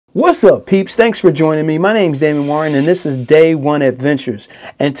What's up, peeps? Thanks for joining me. My name's Damon Warren and this is Day One Adventures.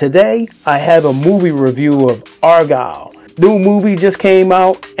 And today I have a movie review of Argylle. New movie just came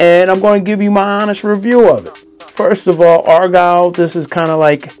out and I'm going to give you my honest review of it. First of all, Argylle, this is kind of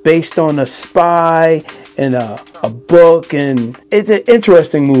like based on a spy and a book, and it's an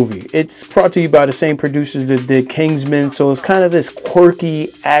interesting movie. It's brought to you by the same producers that did Kingsman, so it's kind of this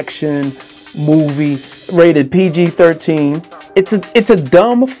quirky action movie rated PG-13. It's a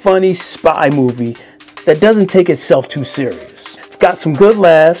dumb, funny spy movie that doesn't take itself too serious. It's got some good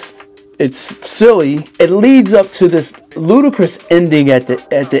laughs. It's silly. It leads up to this ludicrous ending at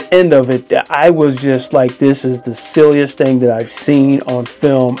the end of it that I was just like, this is the silliest thing that I've seen on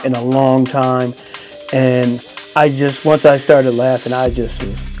film in a long time. And once I started laughing, I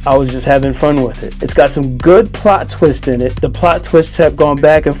was just having fun with it. It's got some good plot twists in it. The plot twists have gone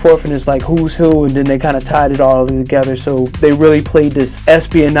back and forth, and it's like who's who, and then they kind of tied it all together. So they really played this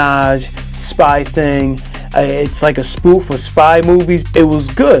espionage spy thing. It's like a spoof of spy movies. It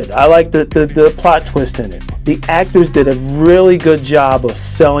was good. I like the plot twist in it. The actors did a really good job of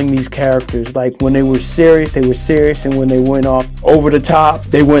selling these characters. Like when they were serious, and when they went off over the top,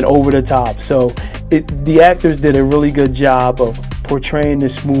 they went over the top. So the actors did a really good job of portraying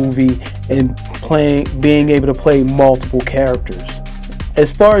this movie and being able to play multiple characters. As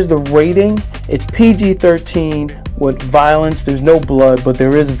far as the rating, it's PG-13 with violence. There's no blood, but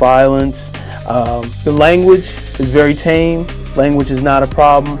there is violence. The language is very tame. Language is not a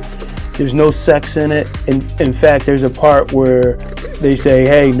problem. There's no sex in it. In fact, there's a part where they say,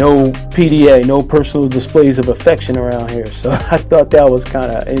 hey, no PDA, no personal displays of affection around here. So I thought that was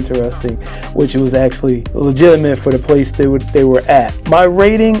kind of interesting, which was actually legitimate for the place they were at. My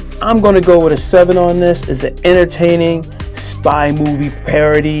rating, I'm going to go with a 7 on this. It's an entertaining spy movie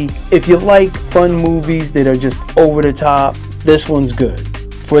parody. If you like fun movies that are just over the top, this one's good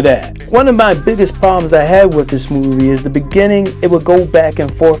for that. One of my biggest problems I had with this movie is the beginning. It would go back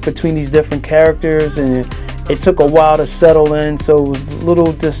and forth between these different characters, and it took a while to settle in, so it was a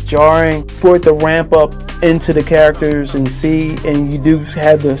little disjarring for it to ramp up into the characters and you do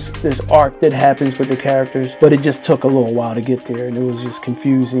have this arc that happens with the characters, but it just took a little while to get there, and it was just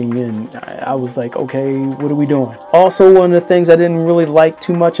confusing, and I was like, okay, what are we doing? Also, one of the things I didn't really like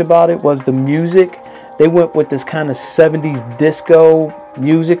too much about it was the music. They went with this kind of 70s disco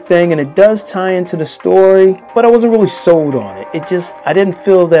music thing, and it does tie into the story, but I wasn't really sold on it. I didn't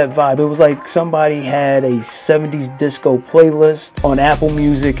feel that vibe. It was like somebody had a 70s disco playlist on Apple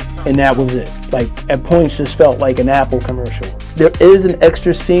Music, and that was it. Like, at points, this felt like an Apple commercial. There is an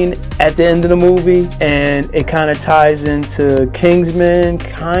extra scene at the end of the movie, and it kind of ties into Kingsman,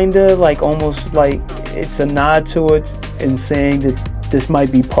 kind of like almost like it's a nod to it and saying that this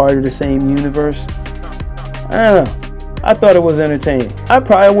might be part of the same universe. I don't know. I thought it was entertaining. I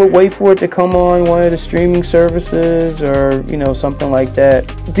probably would wait for it to come on one of the streaming services or, something like that.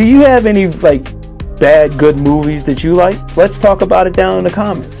 Do you have any bad, good movies that you like? So let's talk about it down in the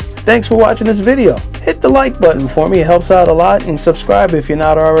comments. Thanks for watching this video. Hit the like button for me. It helps out a lot. And subscribe if you're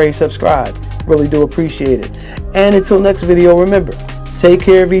not already subscribed. Really do appreciate it. And until next video, remember, take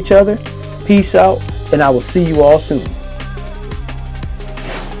care of each other. Peace out. And I will see you all soon.